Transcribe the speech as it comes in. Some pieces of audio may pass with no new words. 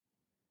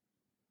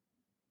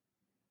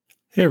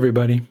Hey,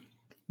 everybody.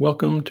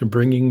 Welcome to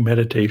Bringing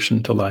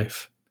Meditation to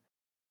Life,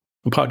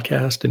 a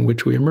podcast in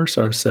which we immerse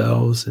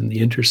ourselves in the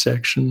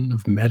intersection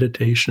of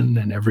meditation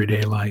and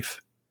everyday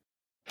life,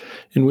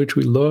 in which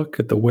we look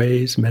at the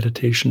ways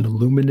meditation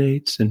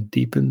illuminates and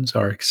deepens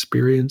our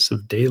experience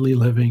of daily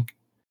living,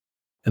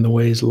 and the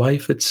ways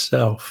life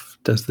itself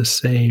does the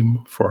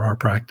same for our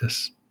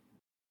practice.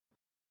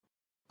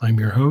 I'm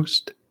your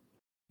host,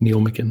 Neil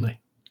McKinley.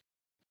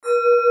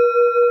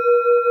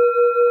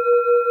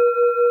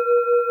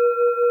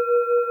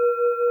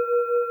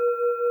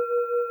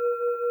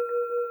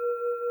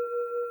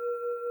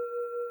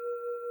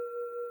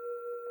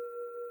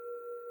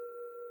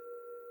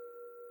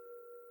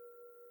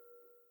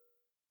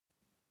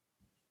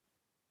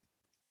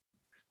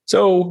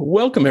 So,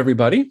 welcome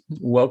everybody.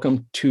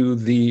 Welcome to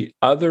the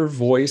Other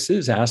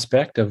Voices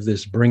aspect of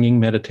this Bringing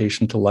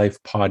Meditation to Life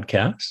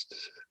podcast.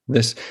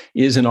 This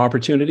is an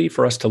opportunity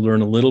for us to learn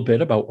a little bit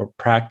about what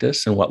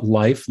practice and what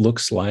life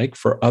looks like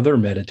for other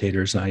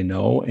meditators I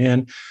know.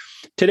 And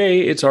today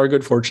it's our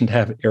good fortune to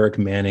have Eric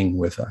Manning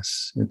with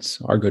us.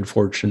 It's our good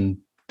fortune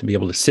to be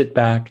able to sit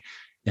back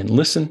and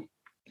listen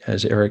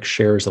as Eric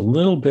shares a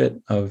little bit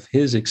of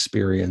his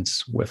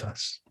experience with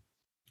us.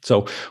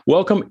 So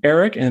welcome,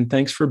 Eric, and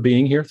thanks for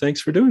being here.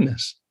 Thanks for doing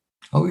this.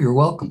 Oh, you're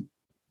welcome.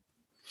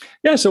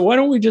 Yeah, so why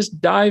don't we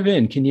just dive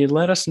in? Can you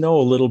let us know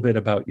a little bit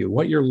about you,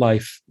 what your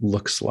life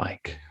looks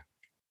like?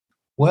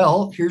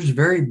 Well, here's a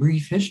very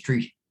brief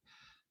history.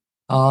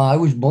 I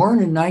was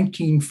born in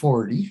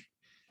 1940,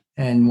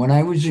 and when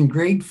I was in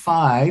grade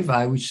 5,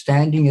 I was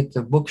standing at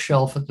the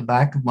bookshelf at the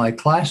back of my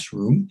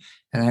classroom,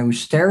 and I was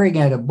staring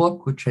at a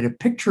book which had a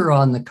picture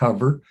on the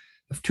cover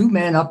of two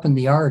men up in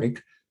the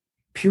Arctic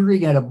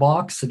peering at a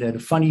box that had a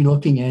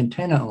funny-looking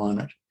antenna on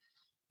it.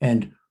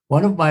 And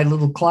one of my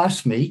little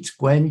classmates,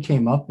 Gwen,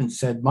 came up and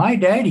said, "My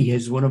daddy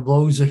has one of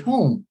those at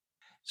home."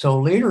 So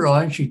later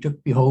on, she took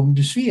me home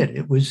to see it.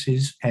 It was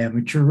his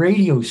amateur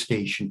radio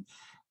station.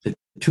 The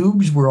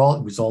tubes were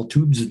it was all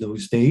tubes in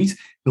those days,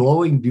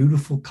 glowing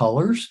beautiful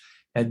colors,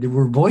 and there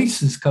were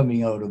voices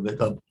coming out of it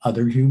of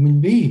other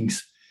human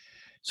beings.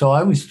 So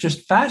I was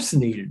just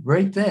fascinated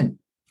right then.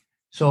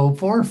 So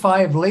 4 or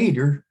 5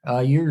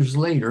 years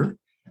later,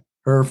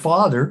 her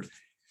father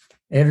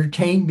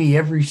entertained me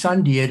every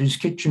Sunday at his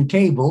kitchen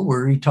table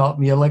where he taught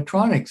me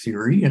electronic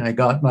theory, and I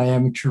got my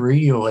amateur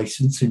radio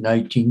license in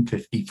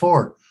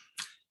 1954.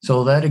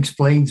 So that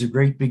explains a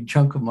great big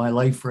chunk of my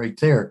life right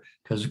there,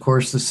 because, of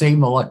course, the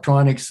same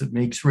electronics that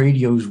makes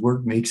radios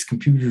work makes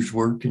computers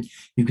work, and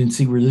you can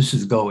see where this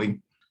is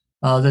going.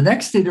 The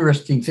next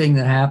interesting thing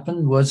that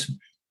happened was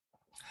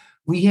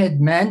we had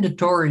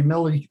mandatory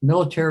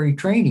military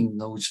training in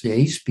those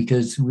days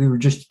because we were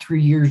just 3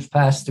 years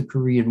past the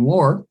Korean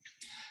War.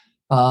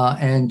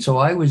 And so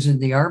I was in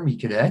the Army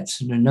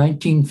Cadets. And in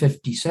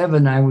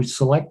 1957, I was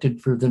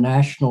selected for the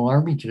National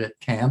Army Cadet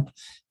Camp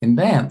in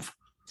Banff.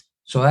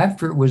 So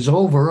after it was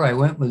over, I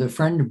went with a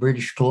friend to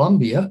British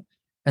Columbia,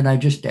 and I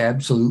just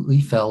absolutely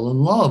fell in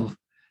love.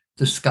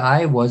 The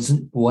sky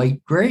wasn't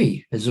white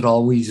gray, as it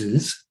always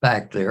is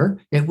back there.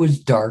 It was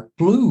dark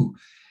blue.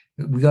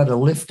 We got a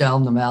lift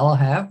down the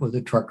Malahat with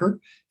a trucker,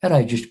 and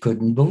I just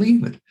couldn't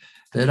believe it.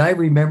 Then I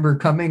remember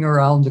coming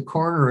around the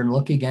corner and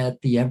looking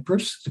at the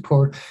Empress, the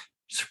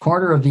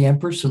corner of the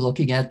Empress, and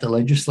looking at the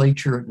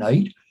legislature at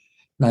night.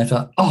 And I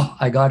thought, oh,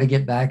 I got to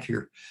get back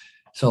here.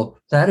 So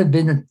that had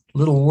been a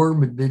little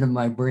worm had been in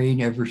my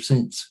brain ever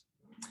since.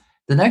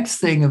 The next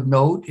thing of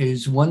note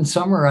is one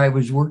summer I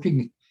was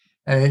working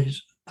at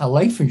a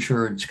life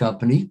insurance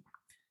company,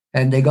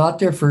 and they got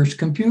their first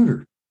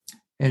computer.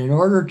 And in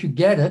order to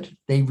get it,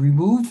 they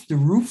removed the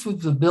roof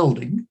of the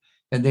building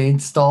and they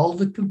installed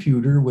the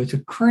computer with a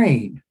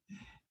crane.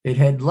 It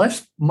had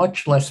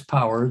much less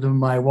power than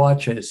my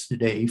watch has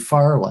today,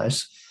 far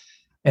less.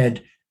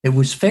 And it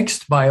was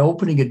fixed by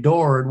opening a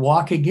door and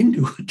walking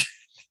into it.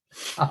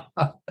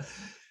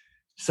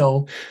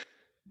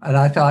 And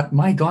I thought,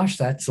 my gosh,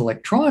 that's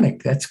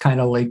electronic. That's kind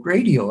of like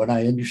radio, and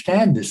I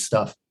understand this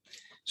stuff.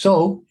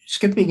 So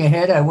skipping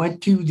ahead, I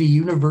went to the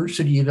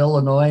University of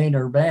Illinois in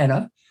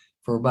Urbana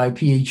for my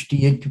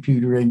PhD in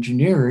computer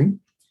engineering.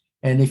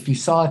 And if you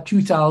saw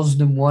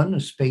 2001, A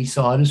Space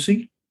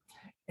Odyssey,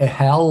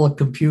 Hal, a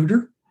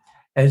computer,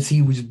 as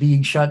he was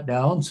being shut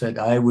down, said,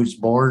 "I was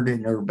born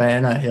in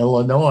Urbana,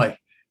 Illinois."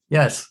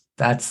 Yes,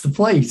 that's the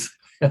place,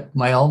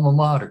 my alma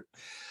mater.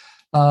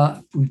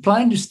 We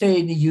planned to stay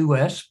in the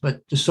US,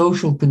 but the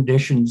social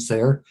conditions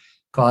there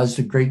caused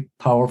a great,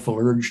 powerful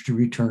urge to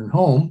return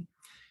home.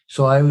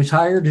 So I was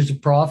hired as a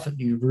prof at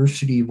the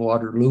University of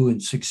Waterloo in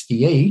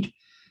 1968.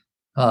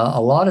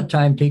 A lot of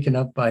time taken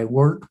up by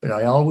work, but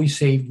I always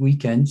saved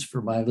weekends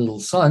for my little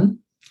son.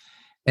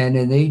 And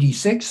in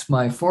 1986,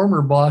 my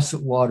former boss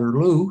at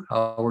Waterloo,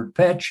 Howard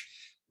Petch,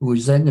 who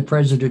was then the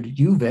president at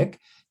UVic,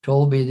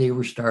 told me they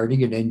were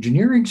starting an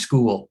engineering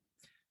school.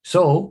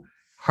 So,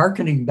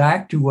 hearkening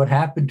back to what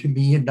happened to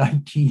me in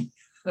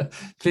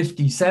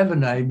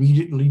 1957, I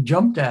immediately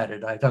jumped at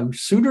it. I thought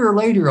sooner or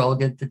later I'll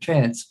get the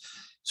chance.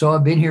 So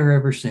I've been here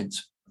ever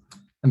since.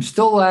 I'm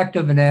still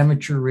active in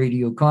amateur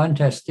radio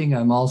contesting.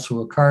 I'm also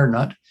a car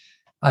nut.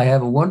 I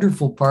have a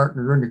wonderful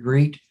partner and a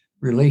great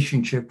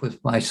relationship with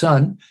my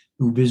son,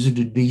 who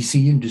visited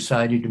BC and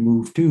decided to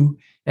move too,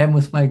 and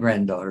with my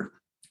granddaughter.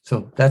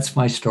 So that's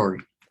my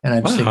story. And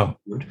I'm Wow. sticking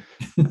to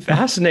it.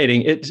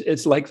 Fascinating.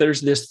 It's like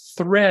there's this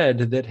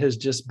thread that has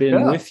just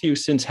been with you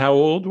since how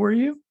old were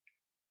you?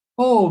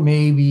 Oh,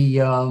 maybe,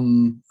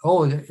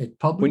 at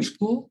public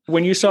school?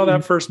 When you saw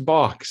that first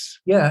box.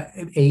 Yeah,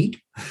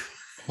 8.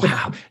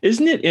 Wow.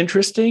 Isn't it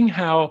interesting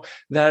how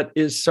that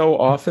is so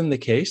often the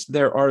case?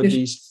 There are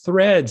these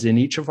threads in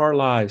each of our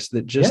lives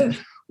that just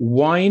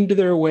wind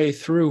their way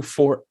through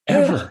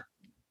forever.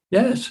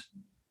 Yes.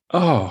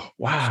 Oh,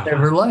 wow. It's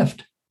never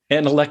left.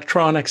 And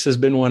electronics has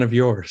been one of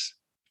yours.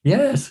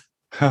 Yes.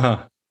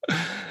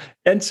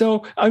 And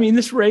so, I mean,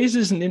 this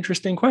raises an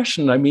interesting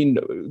question. I mean,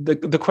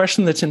 the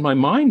question that's in my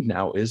mind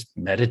now is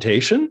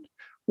meditation.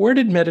 Where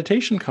did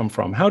meditation come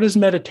from? How does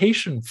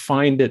meditation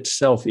find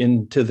itself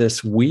into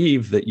this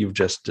weave that you've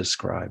just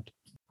described?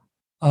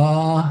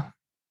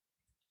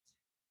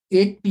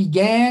 It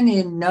began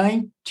in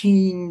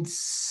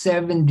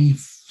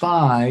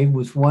 1975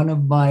 with one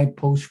of my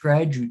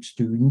postgraduate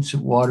students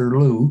at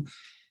Waterloo,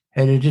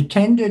 and it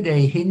attended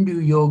a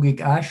Hindu yogic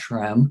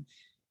ashram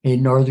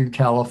in Northern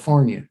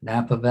California,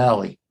 Napa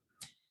Valley.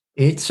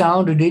 It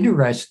sounded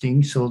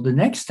interesting, so the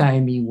next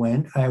time he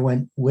went, I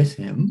went with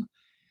him.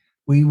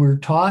 We were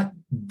taught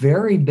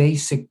very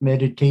basic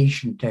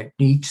meditation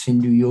techniques,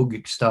 Hindu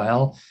yogic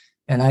style,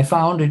 and I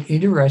found it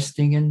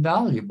interesting and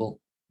valuable.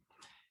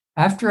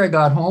 After I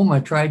got home,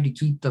 I tried to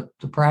keep the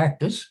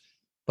practice,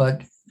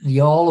 but the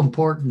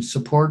all-important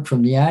support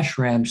from the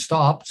ashram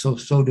stopped, so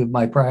did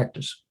my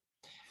practice.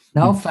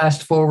 Now,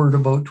 fast forward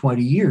about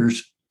 20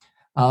 years,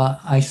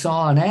 I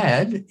saw an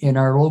ad in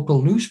our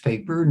local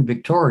newspaper in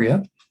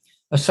Victoria.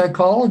 A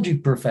psychology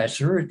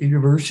professor at the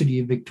University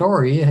of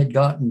Victoria had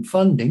gotten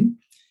funding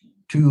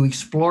to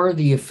explore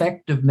the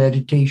effect of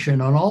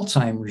meditation on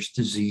Alzheimer's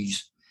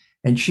disease,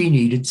 and she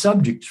needed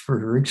subjects for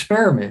her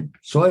experiment,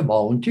 so I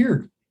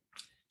volunteered.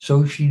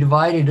 So she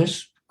divided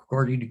us,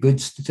 according to good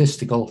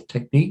statistical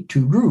technique,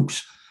 2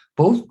 groups.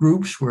 Both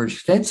groups were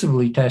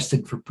extensively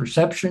tested for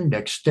perception,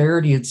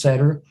 dexterity,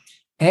 etc.,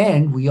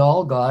 and we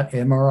all got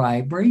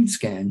MRI brain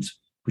scans,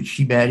 which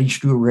she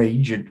managed to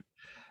arrange at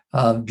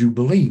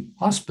Jubilee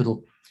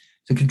Hospital.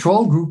 The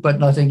control group, but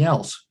nothing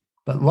else.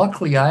 But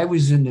luckily, I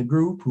was in the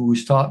group who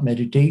was taught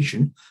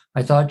meditation.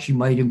 I thought she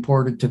might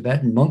import a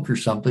Tibetan monk or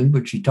something,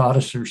 but she taught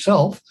us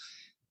herself.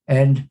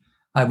 And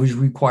I was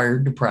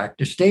required to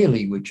practice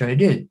daily, which I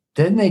did.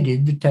 Then they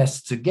did the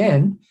tests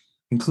again,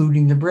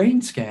 including the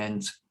brain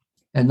scans.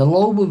 And the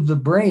lobe of the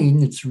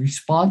brain that's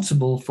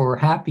responsible for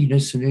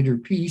happiness and inner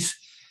peace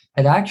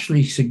had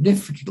actually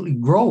significantly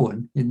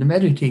grown in the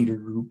meditator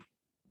group.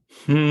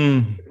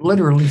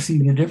 Literally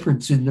seeing a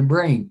difference in the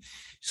brain.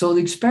 So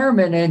the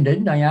experiment ended,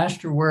 and I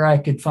asked her where I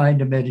could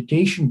find a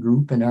meditation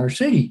group in our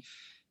city.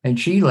 And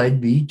she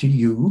led me to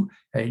you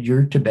at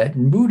your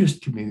Tibetan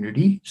Buddhist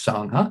community,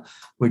 Sangha,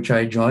 which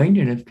I joined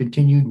and have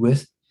continued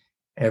with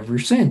ever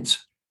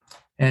since.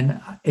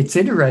 And it's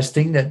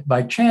interesting that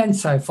by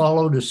chance, I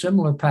followed a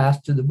similar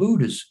path to the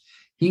Buddhas.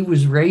 He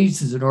was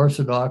raised as an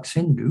Orthodox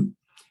Hindu,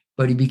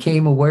 but he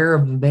became aware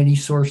of the many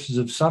sources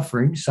of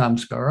suffering,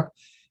 samskara,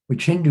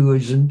 which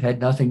Hinduism had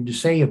nothing to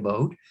say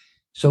about.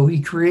 So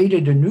he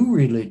created a new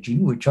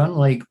religion, which,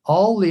 unlike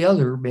all the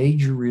other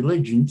major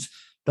religions,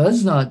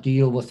 does not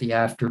deal with the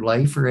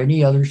afterlife or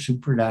any other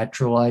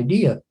supernatural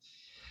idea.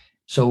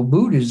 So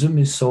Buddhism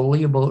is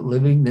solely about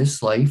living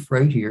this life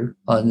right here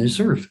on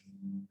this earth.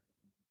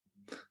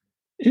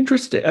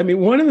 Interesting. I mean,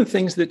 one of the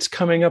things that's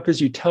coming up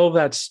as you tell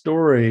that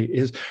story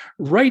is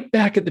right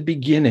back at the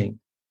beginning,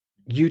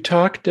 you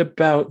talked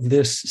about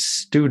this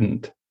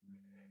student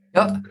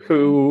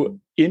who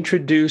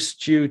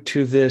introduced you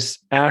to this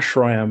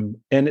ashram,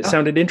 and it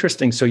sounded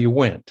interesting, so you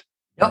went.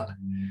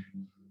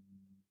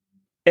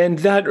 And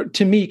that,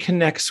 to me,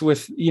 connects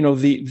with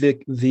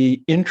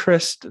the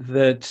interest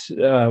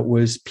that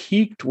was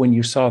piqued when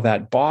you saw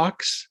that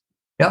box.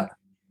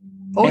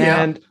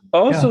 And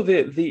also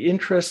the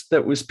interest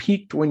that was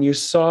piqued when you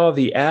saw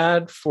the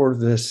ad for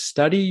the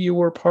study you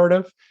were part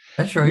of.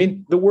 That's right. I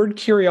mean, the word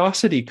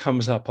curiosity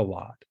comes up a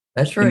lot.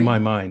 That's right. In my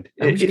mind.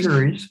 I was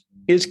curious.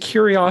 Is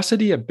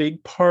curiosity a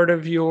big part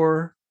of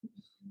your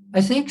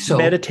I think so.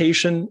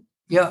 meditation?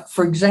 Yeah.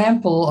 For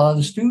example,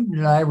 the student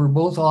and I were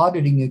both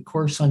auditing a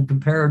course on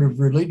comparative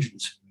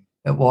religions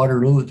at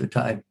Waterloo at the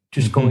time,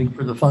 just going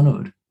for the fun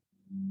of it.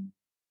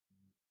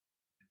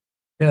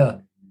 Yeah.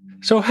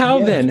 So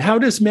how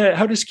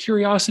does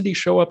curiosity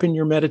show up in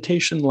your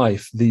meditation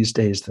life these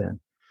days then?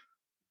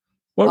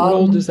 What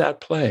role does that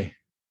play?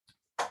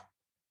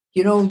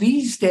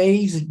 These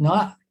days,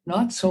 not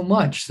so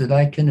much that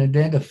I can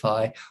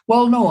identify.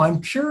 Well, no,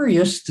 I'm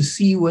curious to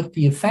see what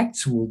the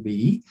effects will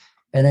be.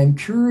 And I'm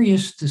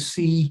curious to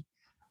see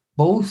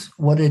both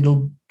what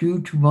it'll do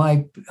to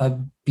my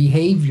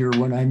behavior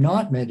when I'm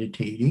not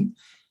meditating.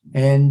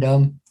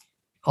 And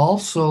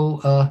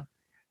also,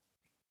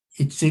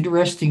 it's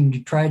interesting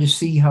to try to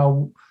see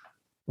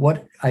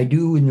what I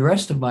do in the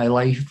rest of my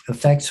life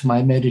affects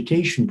my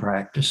meditation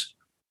practice.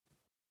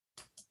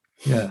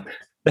 Yeah.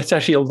 That's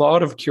actually a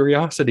lot of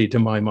curiosity to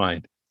my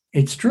mind.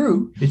 It's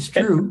true. It's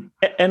true.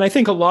 And I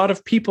think a lot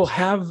of people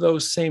have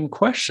those same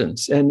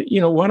questions. And,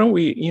 why don't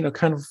we,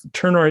 kind of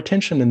turn our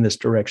attention in this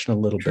direction a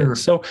little bit?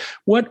 So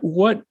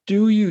what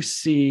do you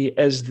see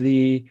as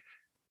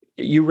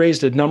you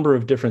raised a number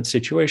of different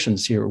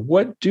situations here.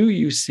 What do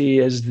you see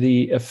as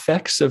the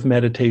effects of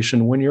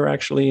meditation when you're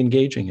actually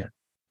engaging it?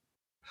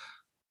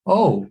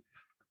 Oh,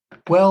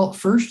 well,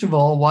 first of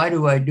all, why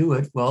do I do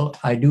it? Well,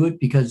 I do it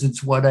because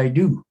it's what I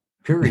do,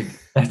 period.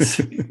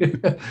 That's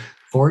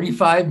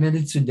 45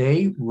 minutes a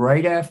day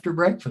right after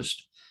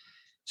breakfast.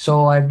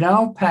 So I've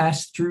now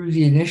passed through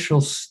the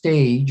initial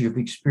stage of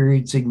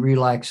experiencing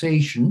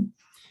relaxation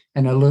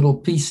and a little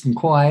peace and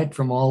quiet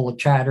from all the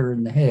chatter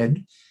in the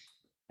head.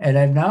 And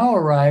I've now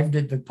arrived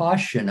at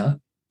Vipassana,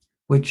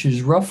 which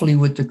is roughly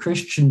what the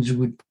Christians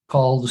would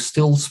call the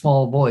still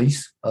small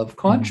voice of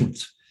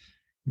conscience. Mm-hmm.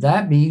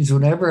 That means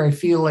whenever I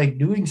feel like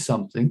doing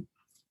something,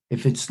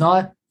 if it's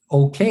not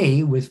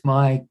okay with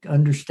my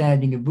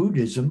understanding of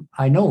Buddhism,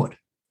 I know it.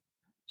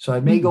 So I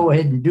may go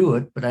ahead and do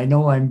it, but I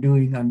know I'm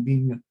doing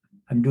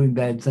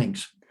bad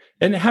things.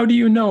 And how do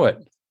you know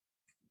it?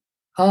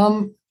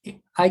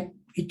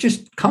 It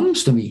just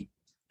comes to me.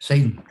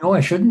 Say, no,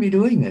 I shouldn't be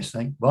doing this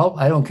thing. Well,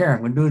 I don't care. I'm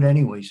going to do it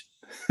anyways.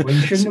 Well,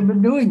 you shouldn't have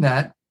been doing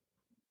that.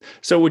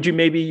 So would you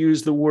maybe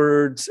use the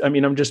words,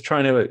 I'm just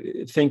trying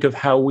to think of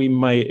how we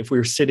might, if we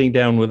were sitting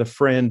down with a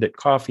friend at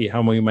coffee,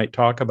 how we might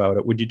talk about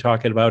it. Would you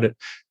talk about it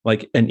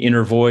like an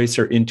inner voice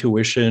or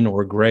intuition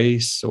or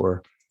grace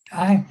or?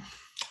 I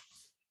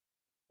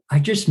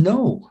just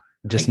know.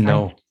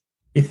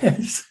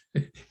 Yes.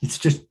 It's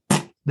just,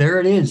 there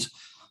it is.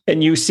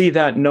 And you see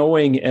that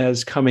knowing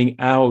as coming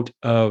out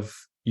of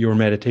your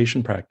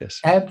meditation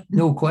practice?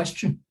 No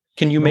question.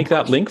 Can you make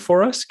that link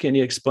for us? Can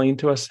you explain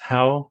to us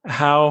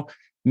how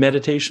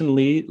meditation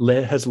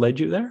has led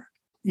you there?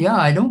 Yeah,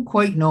 I don't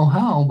quite know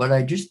how, but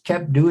I just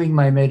kept doing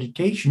my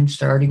meditation,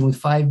 starting with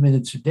 5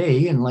 minutes a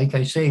day. And like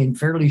I say, in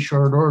fairly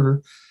short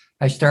order,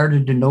 I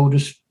started to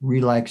notice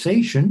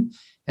relaxation.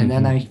 And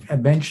then I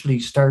eventually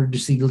started to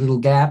see little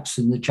gaps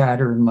in the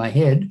chatter in my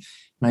head.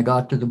 And I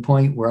got to the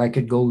point where I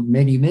could go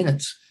many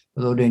minutes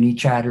without any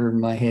chatter in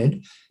my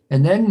head.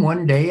 And then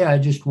one day I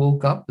just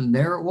woke up and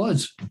there it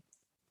was.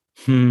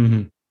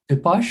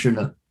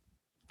 Vipassana.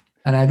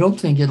 And I don't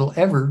think it'll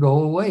ever go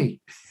away,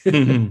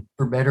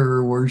 for better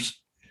or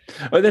worse.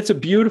 Oh, that's a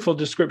beautiful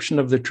description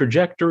of the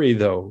trajectory,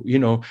 though.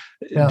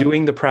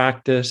 Doing the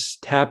practice,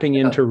 tapping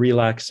into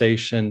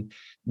relaxation,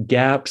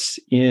 gaps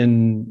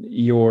in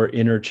your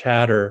inner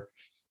chatter,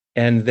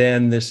 and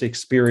then this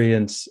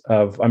experience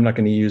of, I'm not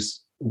going to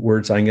use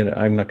words, I'm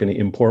not going to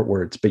import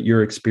words, but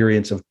your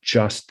experience of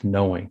just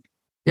knowing.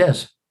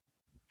 Yes.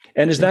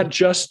 And is that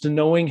just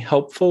knowing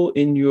helpful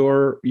in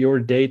your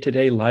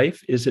day-to-day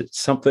life? Is it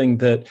something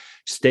that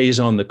stays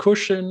on the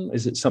cushion?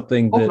 Is it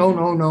something that...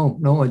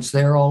 No, it's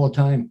there all the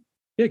time.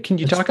 Yeah, can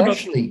you talk about...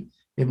 Especially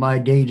in my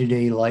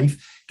day-to-day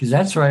life, because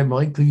that's where I'm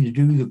likely to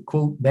do the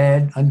quote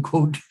bad,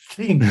 unquote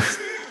things.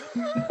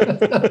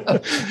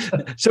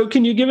 So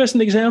can you give us an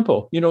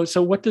example?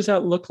 So what does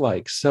that look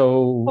like?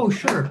 Oh,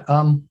 sure.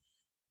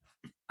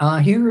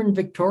 Here in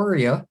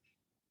Victoria,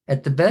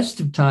 at the best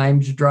of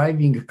times,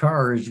 driving a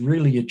car is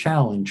really a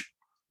challenge.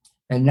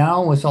 And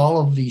now with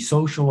all of the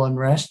social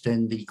unrest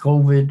and the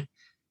COVID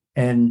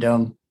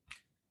and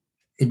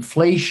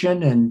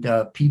inflation and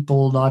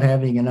people not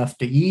having enough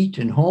to eat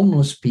and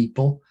homeless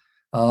people,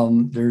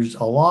 there's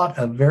a lot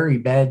of very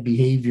bad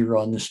behavior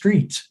on the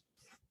streets.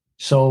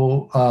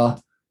 So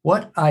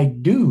what I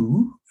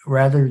do,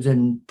 rather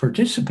than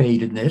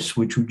participate in this,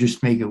 which would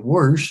just make it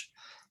worse,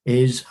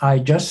 is I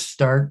just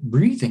start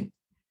breathing.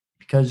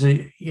 Because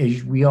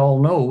as we all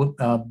know,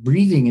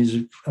 breathing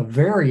is a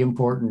very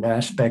important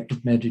aspect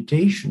of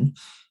meditation.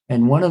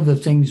 And one of the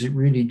things it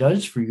really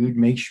does for you, it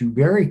makes you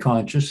very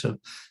conscious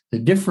of the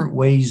different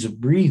ways of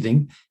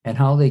breathing and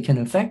how they can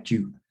affect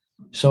you.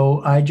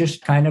 So I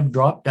just kind of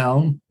drop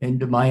down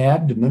into my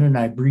abdomen and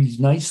I breathe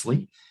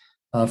nicely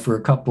for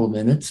a couple of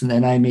minutes. And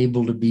then I'm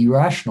able to be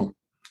rational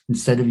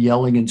instead of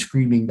yelling and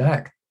screaming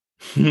back.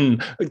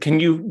 Can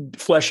you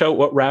flesh out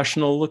what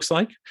rational looks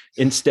like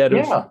instead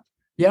of...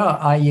 Yeah,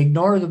 I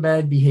ignore the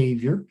bad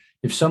behavior.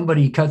 If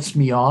somebody cuts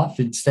me off,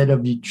 instead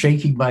of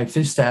shaking my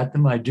fist at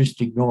them, I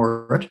just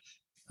ignore it.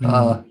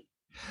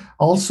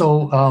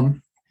 Also,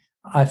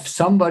 if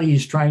somebody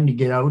is trying to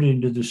get out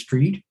into the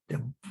street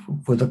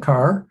with a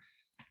car,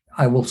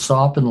 I will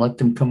stop and let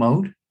them come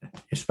out,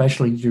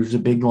 especially if there's a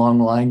big, long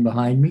line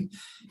behind me.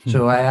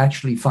 So I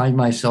actually find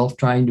myself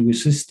trying to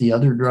assist the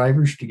other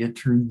drivers to get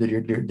through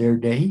their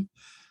day.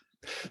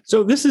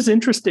 So this is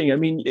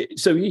interesting.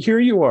 So here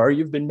you are,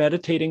 you've been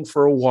meditating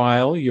for a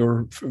while.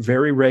 You're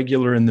very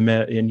regular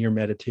in your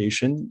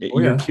meditation.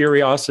 Your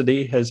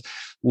curiosity has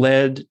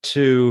led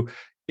to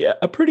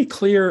a pretty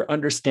clear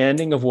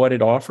understanding of what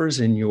it offers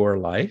in your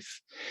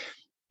life.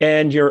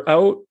 And you're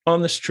out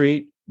on the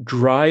street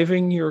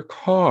driving your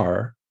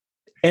car.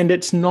 And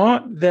it's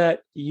not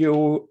that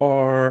you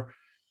are,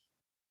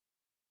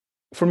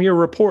 from your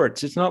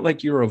reports, it's not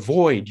like you're a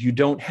void. You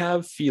don't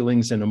have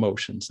feelings and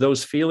emotions.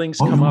 Those feelings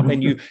come up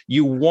and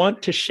you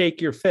want to shake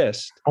your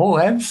fist. Oh,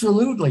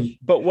 absolutely.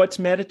 But what's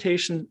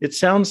meditation? It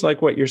sounds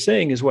like what you're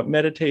saying is what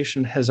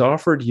meditation has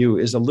offered you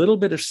is a little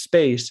bit of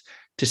space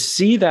to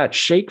see that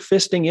shake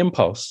fisting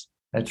impulse.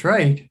 That's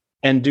right.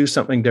 And do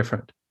something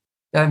different.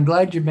 I'm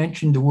glad you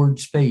mentioned the word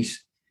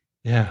space.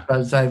 Yeah.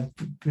 Because I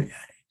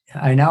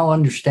now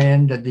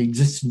understand that the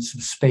existence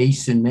of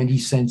space in many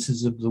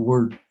senses of the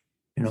word,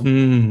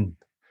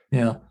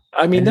 Yeah.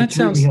 I mean, that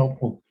sounds really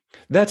helpful.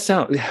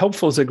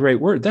 Helpful is a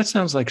great word. That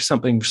sounds like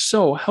something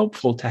so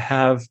helpful to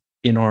have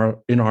in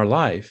our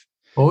life.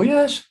 Oh,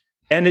 yes.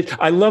 And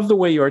I love the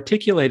way you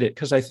articulate it,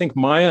 because I think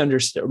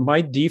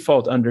my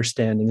default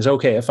understanding is,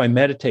 okay, if I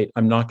meditate,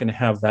 I'm not going to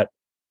have that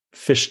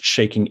fist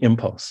shaking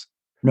impulse.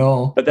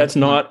 No. But that's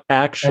not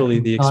actually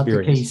the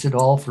experience. Not the case at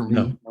all for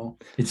me. No.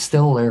 It's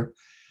still there.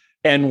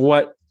 And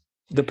what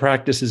the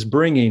practice is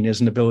bringing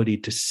is an ability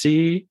to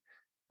see,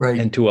 right,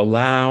 and to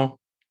allow,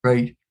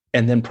 right,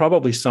 and then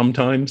probably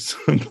sometimes,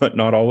 but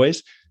not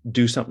always,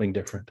 do something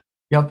different.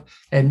 Yep.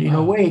 And in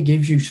a way, it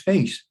gives you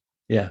space.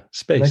 Yeah,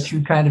 space. Lets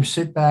you kind of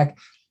sit back.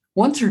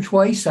 Once or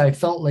twice, I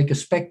felt like a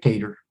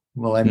spectator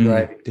while I'm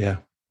driving. Yeah.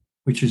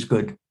 Which is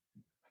good.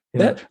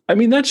 Yeah.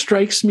 That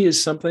strikes me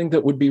as something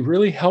that would be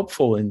really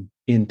helpful in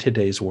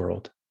today's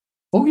world.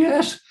 Oh,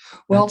 yes.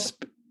 Well,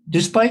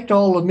 despite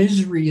all the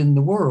misery in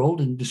the world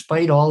and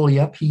despite all the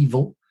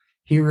upheaval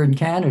here in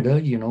Canada,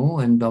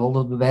 and all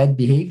of the bad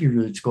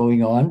behavior that's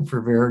going on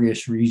for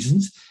various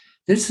reasons,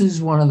 this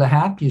is one of the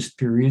happiest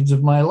periods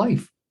of my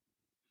life.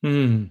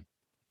 And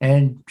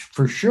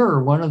for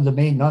sure, one of the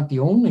main, not the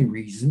only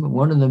reason, but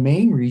one of the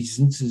main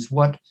reasons is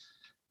what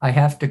I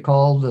have to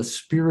call the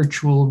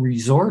spiritual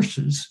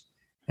resources.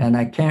 And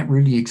I can't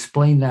really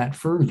explain that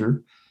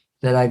further,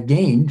 that I've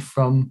gained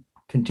from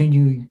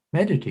continuing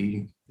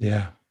meditating.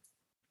 Yeah.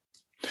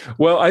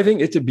 Well, I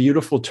think it's a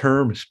beautiful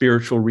term,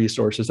 spiritual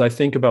resources. I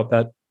think about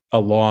that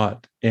a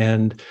lot.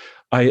 And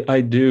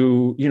I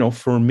do,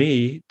 for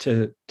me,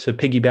 to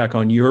piggyback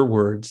on your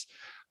words,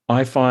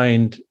 I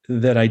find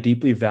that I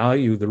deeply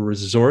value the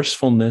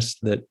resourcefulness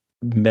that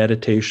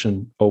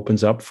meditation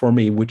opens up for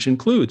me, which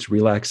includes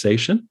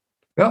relaxation,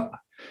 a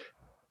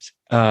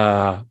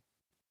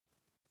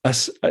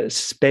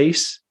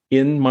space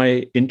in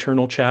my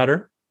internal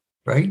chatter,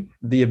 right?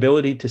 The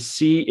ability to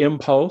see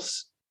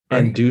impulse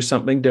and do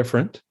something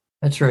different.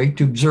 That's right.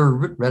 To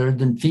observe it rather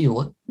than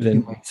feel it,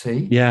 you might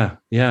say. Yeah.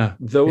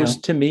 Those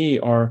to me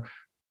are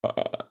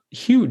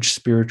huge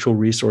spiritual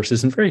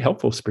resources and very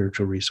helpful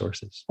spiritual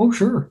resources. Oh,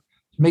 sure.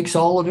 It makes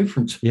all the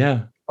difference.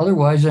 Yeah.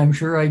 Otherwise, I'm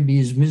sure I'd be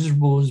as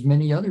miserable as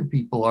many other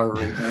people are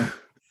right now.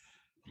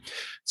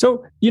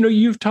 So,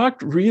 you've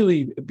talked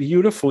really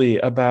beautifully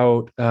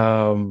about,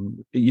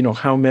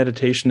 how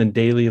meditation and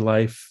daily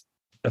life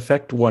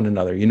affect one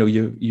another.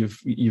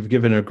 You've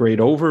given a great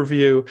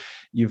overview.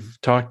 You've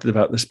talked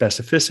about the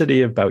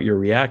specificity, about your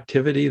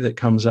reactivity that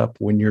comes up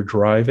when you're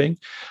driving.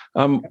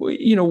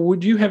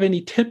 Would you have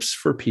any tips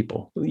for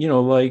people,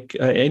 like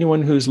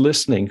anyone who's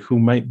listening who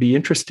might be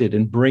interested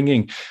in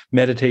bringing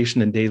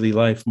meditation and daily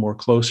life more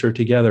closer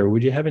together?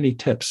 Would you have any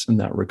tips in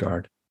that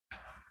regard?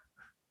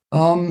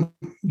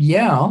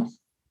 Yeah.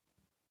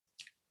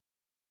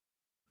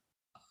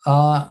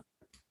 I'm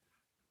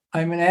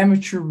an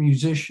amateur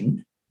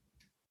musician.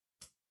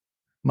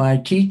 My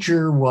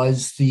teacher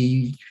was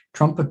the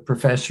trumpet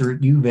professor at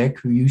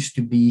UVic, who used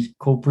to be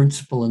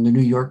co-principal in the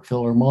New York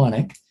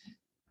Philharmonic.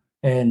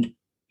 And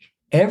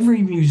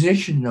every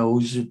musician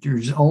knows that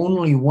there's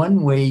only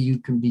one way you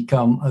can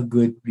become a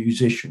good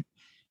musician.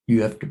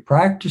 You have to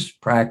practice,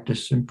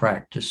 practice, and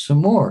practice some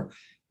more.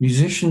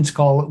 Musicians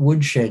call it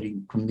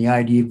woodshedding, from the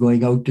idea of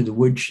going out to the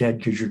woodshed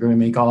because you're going to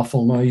make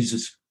awful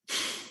noises.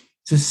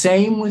 It's the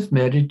same with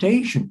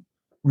meditation.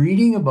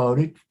 Reading about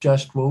it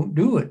just won't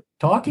do it.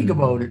 Talking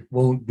about it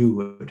won't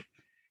do it.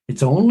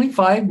 It's only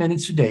 5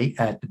 minutes a day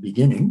at the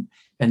beginning,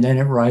 and then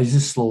it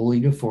rises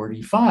slowly to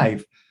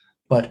 45.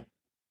 But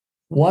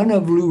one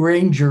of Lou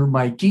Ranger,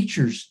 my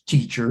teacher's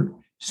teacher,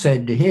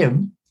 said to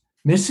him,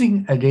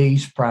 missing a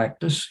day's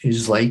practice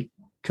is like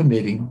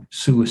committing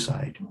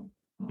suicide.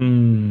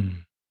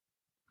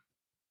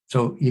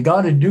 So you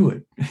got to do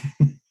it.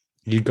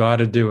 You got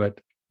to do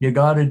it. You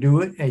got to do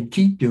it and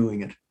keep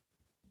doing it.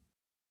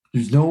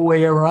 There's no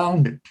way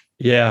around it.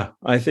 Yeah,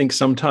 I think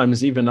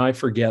sometimes even I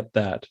forget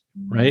that,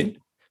 right?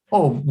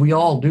 Oh, we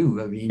all do.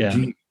 I mean,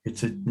 gee,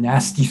 it's a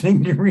nasty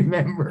thing to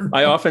remember.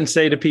 I often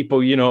say to people,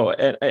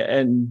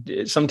 and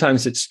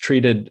sometimes it's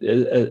treated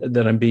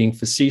that I'm being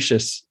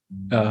facetious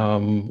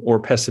or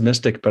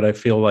pessimistic, but I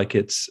feel like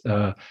it's,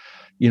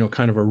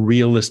 kind of a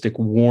realistic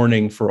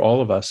warning for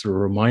all of us, or a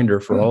reminder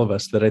for all of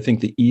us that I think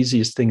the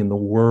easiest thing in the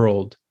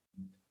world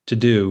to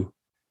do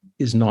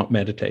is not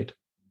meditate.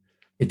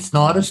 It's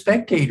not a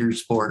spectator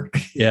sport.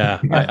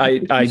 Yeah,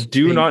 I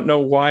do not know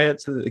why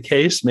it's the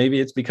case. Maybe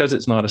it's because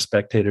it's not a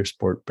spectator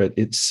sport, but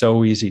it's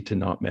so easy to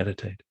not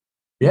meditate.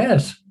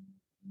 Yes.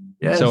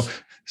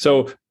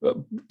 So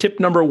tip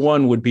number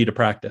one would be to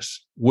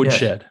practice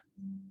woodshed.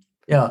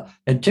 Yeah.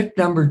 And tip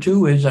number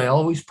two is I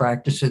always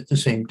practice at the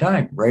same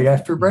time, right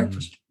after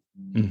breakfast.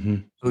 Mm-hmm.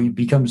 So it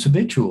becomes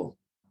habitual.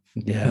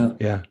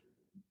 Yeah.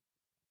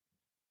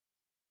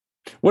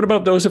 What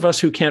about those of us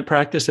who can't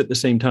practice at the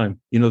same time?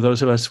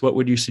 Those of us, what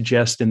would you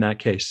suggest in that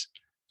case?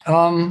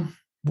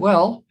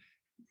 Well,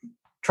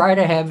 try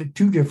to have it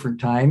 2 different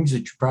times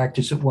that you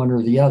practice at one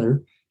or the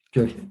other,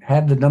 to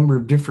have the number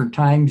of different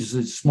times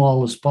as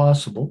small as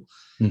possible.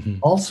 Mm-hmm.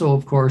 Also,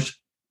 of course,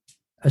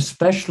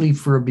 especially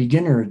for a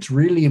beginner, it's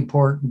really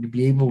important to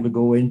be able to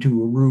go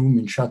into a room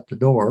and shut the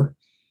door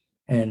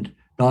and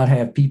not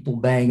have people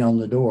bang on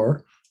the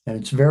door. And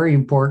it's very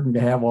important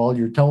to have all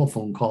your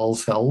telephone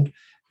calls held,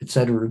 et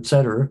cetera, et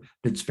cetera.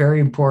 It's very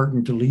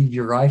important to leave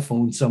your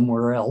iPhone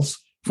somewhere else,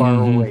 far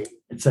away,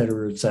 et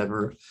cetera, et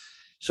cetera.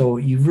 So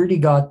you've really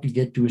got to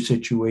get to a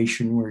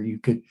situation where you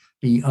could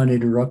be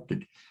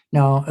uninterrupted.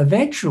 Now,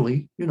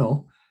 eventually,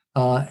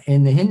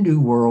 in the Hindu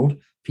world,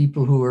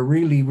 people who are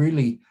really,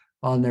 really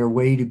on their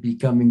way to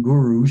becoming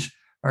gurus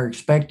are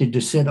expected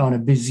to sit on a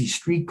busy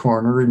street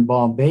corner in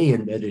Bombay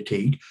and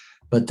meditate.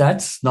 But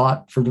that's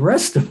not for the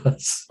rest of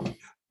us,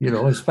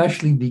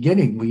 especially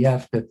beginning. We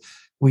have to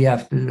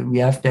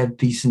have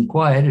peace and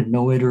quiet and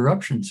no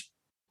interruptions.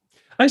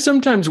 I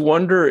sometimes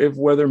wonder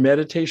whether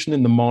meditation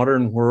in the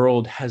modern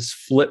world has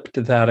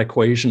flipped that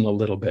equation a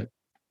little bit,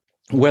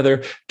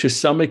 whether to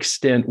some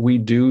extent we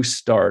do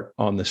start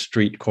on the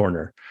street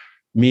corner,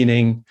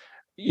 meaning,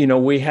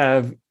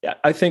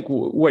 I think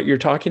what you're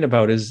talking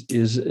about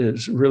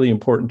is really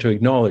important to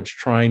acknowledge,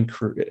 try and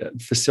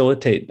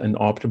facilitate an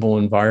optimal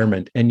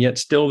environment. And yet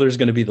still there's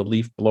going to be the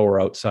leaf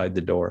blower outside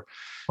the door.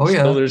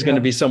 Still there's going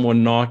to be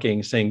someone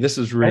knocking saying, this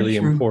is really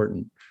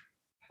important.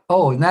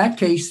 Oh, in that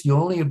case, the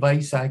only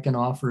advice I can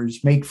offer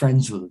is make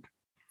friends with it.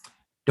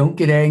 Don't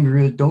get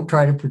angry with it. Don't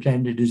try to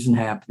pretend it isn't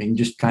happening.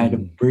 Just kind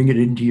of bring it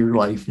into your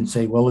life and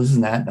say, well,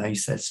 isn't that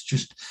nice? That's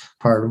just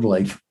part of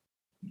life.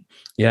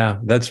 Yeah,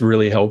 that's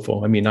really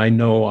helpful. I mean, I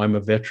know I'm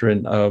a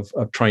veteran of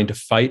trying to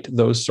fight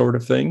those sort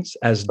of things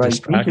as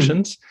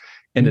distractions,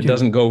 and it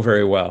doesn't go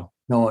very well.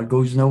 No, it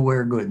goes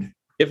nowhere good.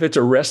 If it's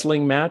a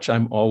wrestling match,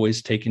 I'm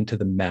always taken to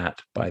the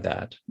mat by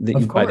that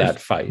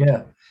fight.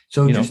 Yeah.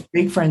 So just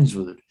make friends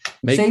with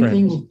it. Same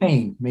thing with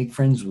pain. Make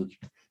friends with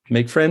it.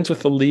 Make friends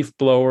with the leaf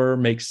blower.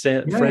 Make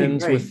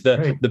friends with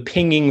the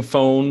pinging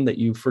phone that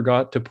you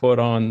forgot to put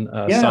on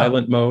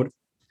silent mode.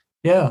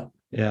 Yeah.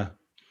 Yeah.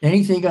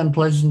 Anything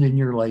unpleasant in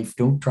your life,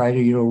 don't try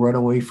to run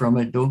away from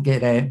it. Don't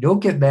get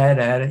bad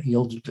at it.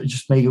 You'll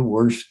just make it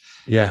worse.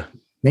 Yeah.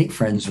 Make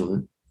friends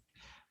with it.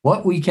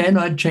 What we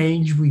cannot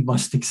change, we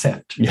must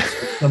accept.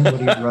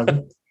 Somebody or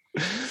other.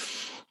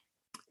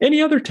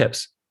 Any other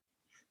tips?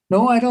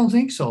 No, I don't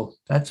think so.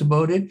 That's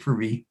about it for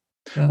me.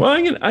 Yeah. Well,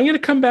 I'm going to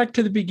come back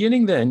to the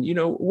beginning then.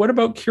 What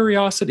about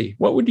curiosity?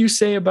 What would you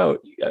say about,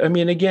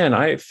 again,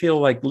 I feel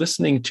like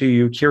listening to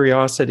you,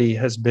 curiosity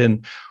has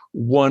been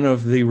one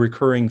of the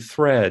recurring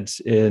threads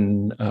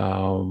in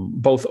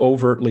both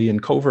overtly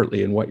and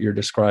covertly in what you're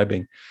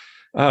describing.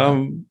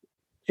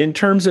 In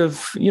terms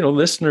of,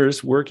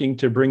 listeners working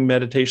to bring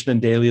meditation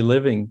and daily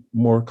living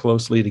more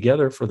closely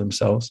together for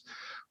themselves,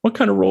 what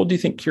kind of role do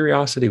you think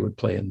curiosity would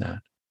play in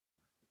that?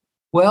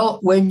 Well,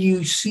 when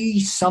you see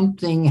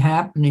something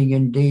happening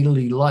in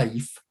daily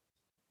life,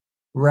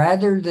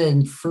 rather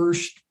than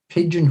first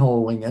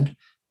pigeonholing it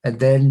and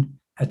then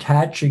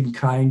attaching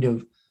kind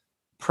of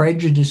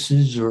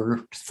prejudices or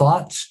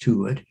thoughts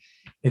to it,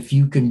 if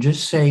you can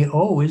just say,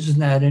 oh, isn't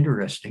that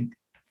interesting?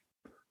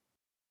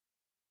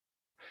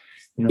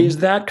 Is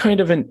that kind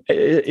of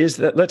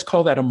let's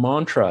call that a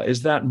mantra?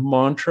 Is that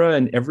mantra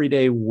an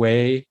everyday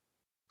way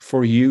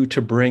for you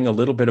to bring a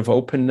little bit of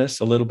openness,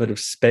 a little bit of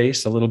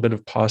space, a little bit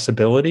of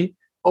possibility?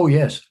 Oh,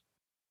 yes.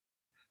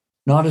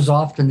 Not as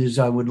often as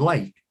I would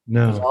like.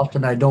 No. As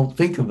often I don't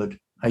think of it.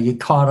 I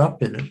get caught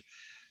up in it.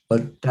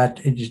 But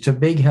it's a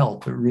big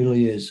help. It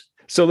really is.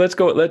 So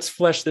let's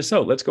flesh this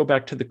out. Let's go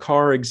back to the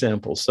car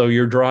example. So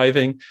you're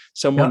driving,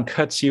 someone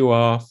cuts you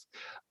off,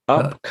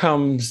 up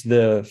comes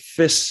the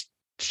fist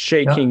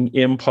shaking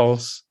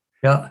impulse.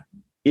 Yeah.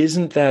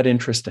 Isn't that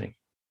interesting?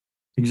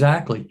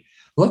 Exactly.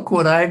 Look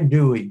what I'm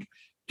doing.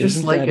 Just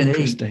Isn't like that an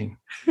interesting?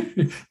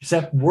 Ape.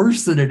 Except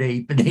worse than an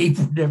ape. An ape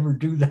would never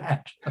do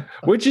that.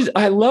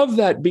 I love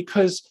that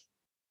because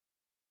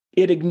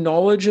it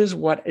acknowledges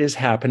what is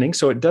happening.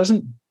 So it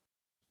doesn't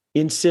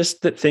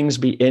insist that things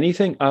be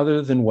anything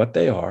other than what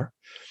they are.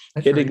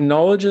 It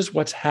acknowledges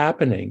what's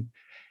happening.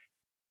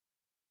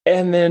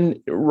 And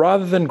then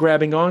rather than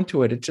grabbing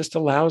onto it, it just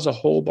allows a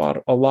lot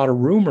of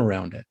room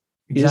around it.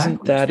 Exactly.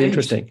 Isn't that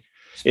interesting?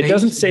 It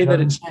doesn't say that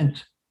it's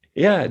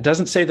it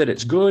doesn't say that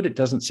it's good. It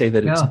doesn't say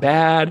that it's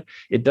bad.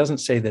 It doesn't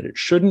say that it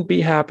shouldn't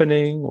be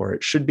happening or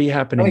it should be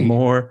happening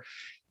more.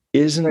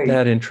 Isn't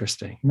that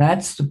interesting? And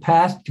that's the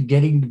path to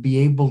getting to be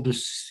able to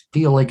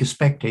feel like a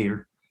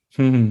spectator.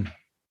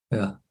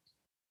 Yeah.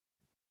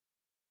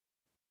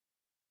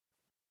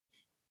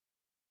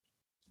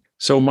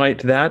 So might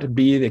that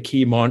be the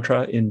key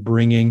mantra in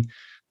bringing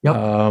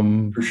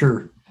for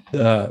sure.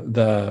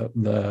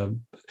 the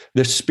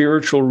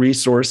spiritual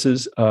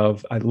resources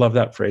of, I love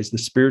that phrase, the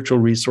spiritual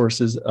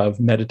resources of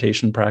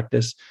meditation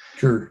practice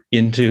Sure.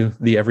 into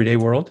the everyday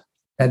world.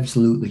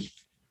 Absolutely.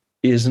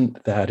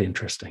 Isn't that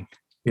interesting?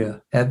 Yeah,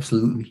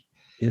 absolutely.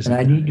 Isn't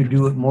and I need to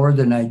do it more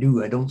than I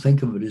do. I don't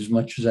think of it as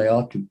much as I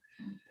ought to.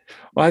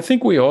 Well, I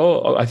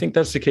think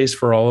that's the case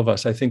for all of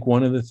us. I think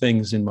one of the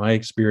things in my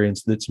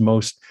experience that's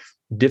most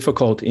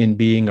difficult in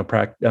being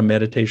a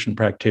meditation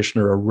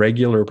practitioner, a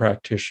regular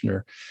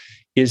practitioner,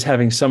 is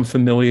having some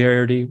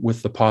familiarity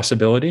with the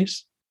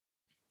possibilities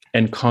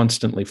and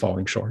constantly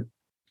falling short.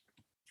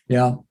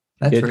 Yeah,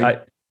 that's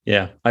right.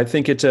 I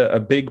think it's a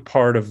big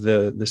part of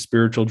the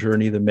spiritual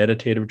journey, the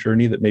meditative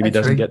journey that maybe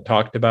doesn't get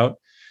talked about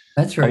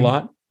a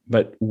lot,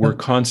 but we're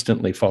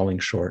constantly falling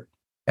short.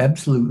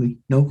 Absolutely.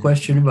 No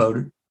question about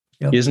it.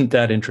 Yep. Isn't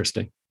that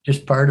interesting?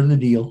 Just part of the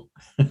deal.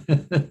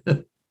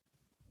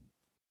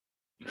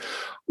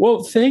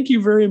 Well, thank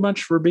you very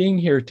much for being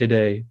here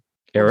today,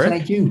 Eric. Well,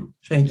 thank you.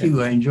 Thank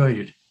you. I enjoyed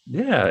it.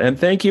 Yeah. And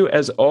thank you,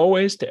 as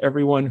always, to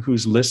everyone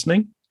who's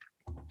listening.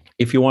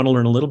 If you want to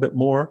learn a little bit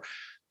more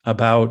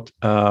about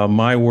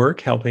my work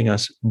helping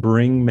us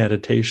bring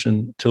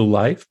meditation to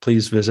life,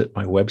 please visit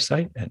my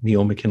website at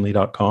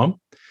neilmckinley.com.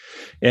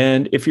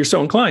 And if you're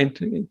so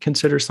inclined,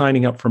 consider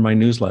signing up for my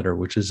newsletter,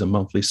 which is a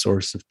monthly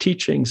source of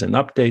teachings and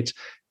updates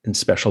and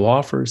special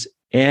offers,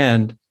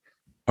 and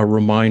a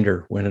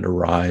reminder when it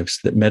arrives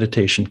that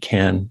meditation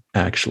can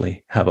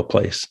actually have a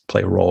place,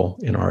 play a role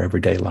in our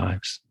everyday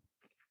lives.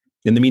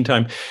 In the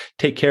meantime,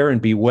 take care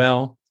and be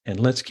well, and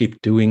let's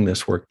keep doing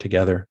this work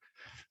together.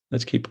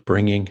 Let's keep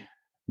bringing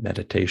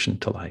meditation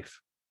to life.